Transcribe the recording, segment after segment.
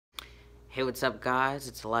Hey, what's up, guys?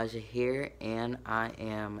 It's Elijah here, and I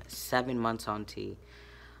am 7 months on T.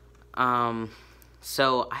 Um,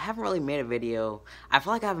 so I haven't really made a video. I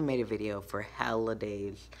feel like I haven't made a video for hella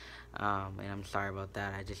days, and I'm sorry about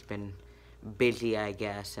that. I just been busy, I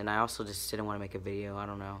guess, and I also just didn't want to make a video. I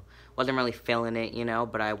don't know, wasn't really feeling it,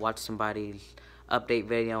 But I watched somebody's update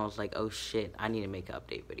video, and I was like, oh shit, I need to make an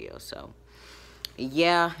update video. So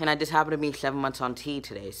yeah, and I just happened to be 7 months on T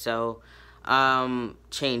today. So,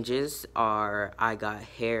 changes are I got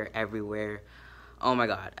hair everywhere. Oh my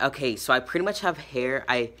god. Okay, so I pretty much have hair.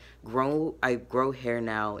 I grow hair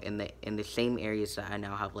now in the same areas that I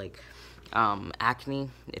now have like acne.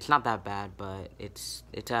 It's not that bad, but it's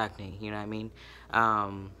acne, you know what I mean?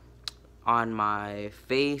 On my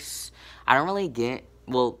face, I don't really get,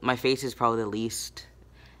 well, my face is probably the least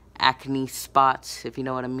acne spots, if you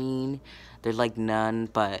know what I mean. There's like none,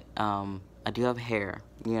 but I do have hair,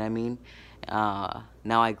 you know what I mean?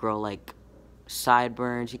 Now I grow like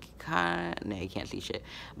sideburns. You can kind of, no, you can't see shit.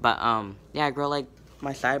 But yeah, I grow like,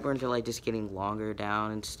 my sideburns are like just getting longer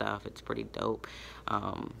down and stuff. It's pretty dope.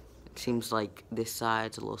 It seems like this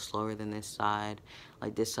side's a little slower than this side.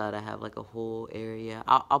 Like this side, I have like a whole area.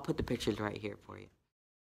 I'll put the pictures right here for you.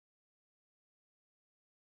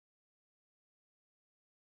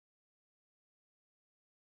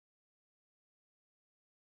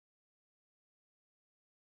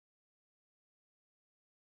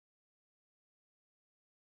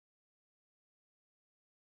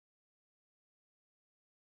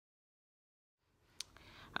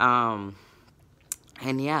 Um,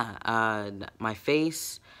 And yeah, my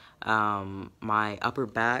face, my upper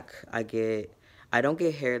back, I don't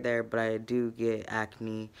get hair there, but I do get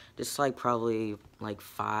acne. Just like probably like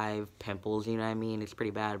 5 pimples, you know what I mean? It's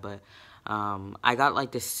pretty bad, but I got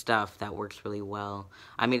like this stuff that works really well.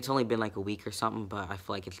 I mean, it's only been like a week or something, but I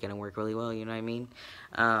feel like it's gonna work really well, you know what I mean?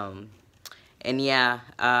 And yeah,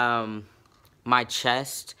 my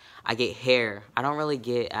chest, I get hair. I don't really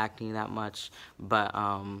get acne that much, but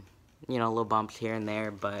little bumps here and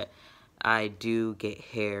there, but I do get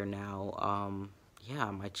hair now.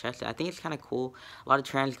 Yeah, my chest, I think it's kind of cool. A lot of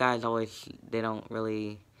trans guys always, they don't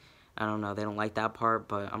really, I don't know, they don't like that part,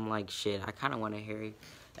 but I'm like, shit, I kind of want a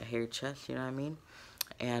hair chest, you know what I mean?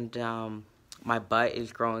 And my butt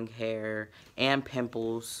is growing hair and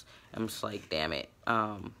pimples. I'm just like, damn it.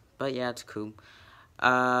 But yeah, it's cool.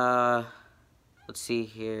 Uh, let's see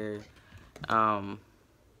here.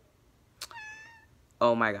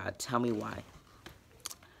 Oh my god, tell me why.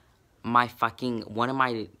 My fucking one of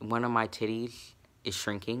my titties is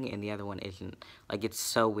shrinking and the other one isn't. Like, it's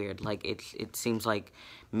so weird. Like, it seems like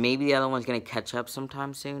maybe the other one's gonna catch up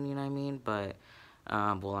sometime soon, you know what I mean? But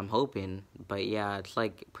well, I'm hoping. But yeah, it's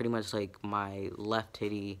like pretty much like my left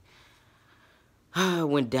titty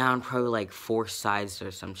went down probably like 4 sizes or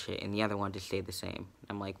some shit, and the other one just stayed the same.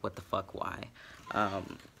 I'm like, what the fuck, why?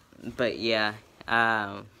 But yeah,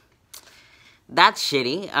 that's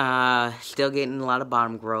shitty. Still getting a lot of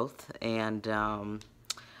bottom growth, and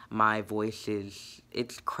my voice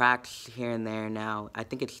it's cracks here and there now. I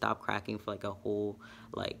think it stopped cracking for like a whole,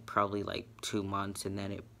 like, probably like 2 months, and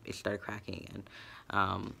then it started cracking again.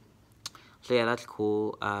 So yeah, that's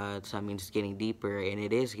cool. So I mean, it's getting deeper, and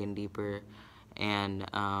it is getting deeper. And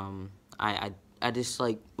I just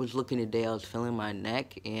like was looking today. I was feeling my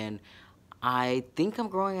neck, and I think I'm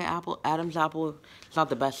growing an Adam's apple. It's not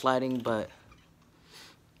the best lighting, but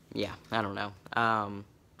yeah, I don't know.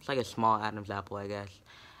 It's like a small Adam's apple, I guess.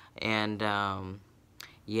 And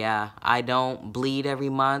yeah, I don't bleed every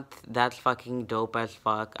month. That's fucking dope as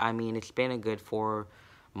fuck. I mean, it's been a good 4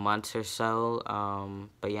 months or so.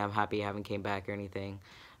 But yeah, I'm happy I haven't came back or anything.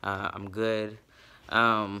 I'm good.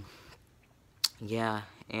 Um, yeah,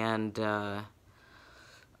 and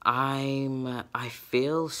I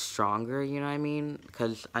feel stronger, you know what I mean?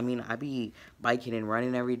 Because, I mean, I be biking and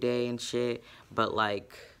running every day and shit, but,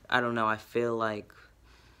 like, I don't know, I feel like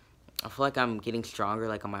I'm getting stronger,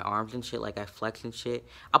 like, on my arms and shit, like, I flex and shit.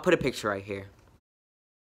 I'll put a picture right here.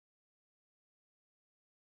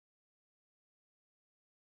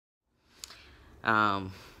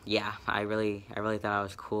 Yeah, I really thought I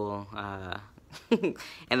was cool,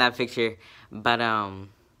 in that picture, but,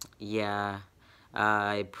 yeah,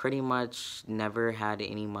 I pretty much never had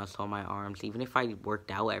any muscle on my arms, even if I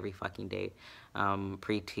worked out every fucking day,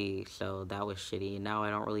 pre-T, so that was shitty. And now I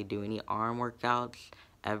don't really do any arm workouts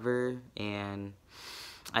ever, and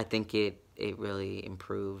I think it really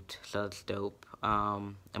improved, so it's dope.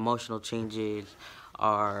 Emotional changes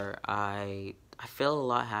are, I feel a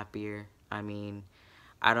lot happier. I mean,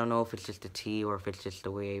 I don't know if it's just the tea or if it's just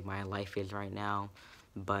the way my life is right now,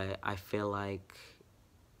 but I feel like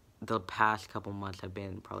the past couple months have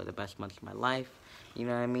been probably the best months of my life, you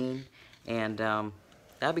know what I mean? And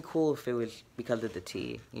that'd be cool if it was because of the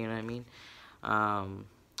tea, you know what I mean?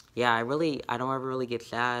 Yeah, I don't ever really get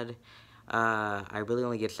sad. I really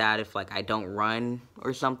only get sad if, like, I don't run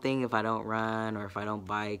or something. If I don't run or if I don't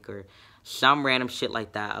bike or some random shit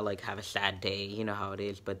like that, I, like, have a sad day. You know how it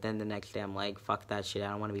is. But then the next day, I'm like, fuck that shit. I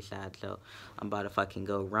don't want to be sad. So I'm about to fucking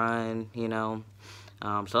go run, you know.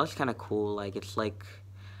 So that's kind of cool. Like, it's like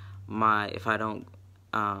if I don't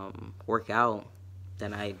work out,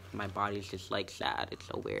 then my body's just, like, sad. It's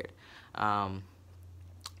so weird. But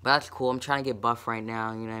that's cool. I'm trying to get buff right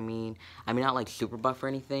now, you know what I mean? I mean, not, like, super buff or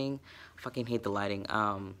anything. I fucking hate the lighting.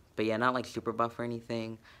 But, yeah, not, like, super buff or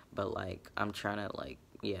anything. But, like, I'm trying to, like,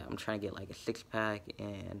 yeah, I'm trying to get, like, a six-pack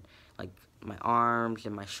and, like, my arms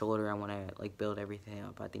and my shoulder. I want to, like, build everything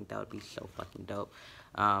up. I think that would be so fucking dope.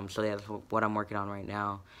 So, yeah, that's what I'm working on right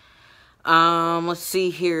now. Let's see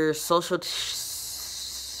here. Social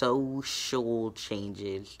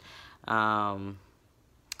changes.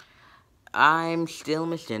 I'm still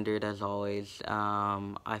misgendered as always.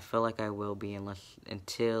 I feel like I will be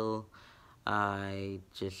until I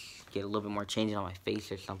just get a little bit more changes on my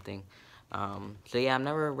face or something. So yeah, I'm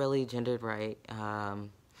never really gendered right.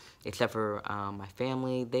 Except for my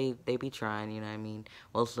family, they be trying, you know what I mean?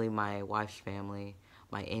 Mostly my wife's family,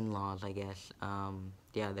 my in-laws, I guess.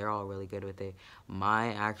 Yeah, they're all really good with it.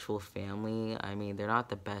 My actual family, I mean, they're not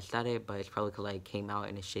the best at it, but it's probably because I came out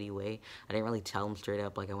in a shitty way. I didn't really tell them straight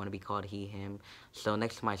up, like, I want to be called he, him. So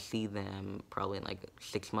next time I see them, probably in, like,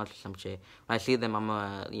 6 months or some shit, when I see them, I'm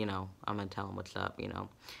gonna tell them what's up, you know?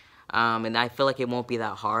 And I feel like it won't be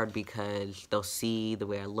that hard because they'll see the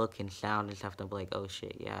way I look and sound and stuff. They'll be like, oh,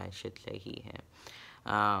 shit, yeah, I should say he, him.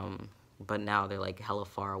 But now they're, like, hella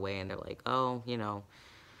far away, and they're like, oh, you know,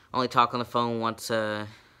 only talk on the phone once a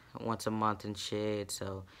month and shit,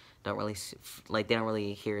 so they don't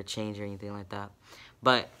really hear a change or anything like that.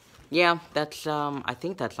 But yeah, that's I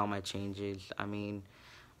think that's all my changes. I mean,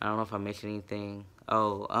 I don't know if I missed anything.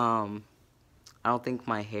 Oh, I don't think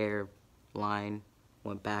my hairline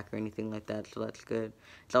went back or anything like that, so that's good.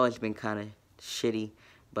 It's always been kind of shitty,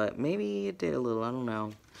 but maybe it did a little. I don't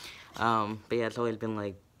know. But yeah, it's always been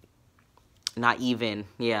like not even.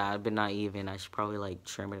 Yeah, I've been not even. I should probably, like,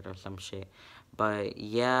 trim it or some shit. But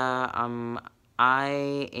yeah,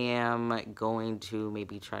 I am going to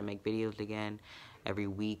maybe try to make videos again every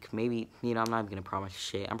week. Maybe, you know, I'm not even gonna promise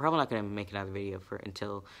shit. I'm probably not gonna make another video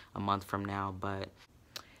until a month from now. But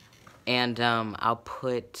I'll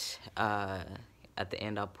put at the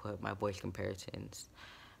end, I'll put my voice comparisons.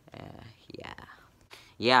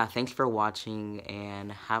 Yeah. Thanks for watching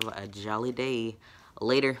and have a jolly day.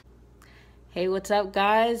 Later. Hey, what's up,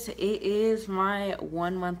 guys? It is my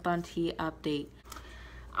 1 month on T update.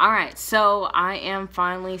 Alright, so I am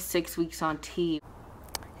finally 6 weeks on T.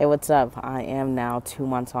 Hey, what's up? I am now 2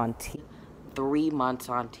 months on T. 3 months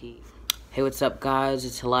on T. Hey, what's up, guys?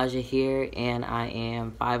 It's Elijah here, and I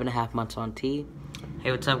am 5.5 months on T.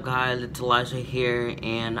 Hey, what's up, guys? It's Elijah here,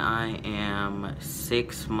 and I am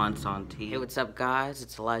 6 months on T. Hey, what's up, guys?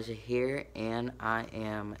 It's Elijah here, and I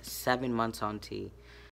am 7 months on T.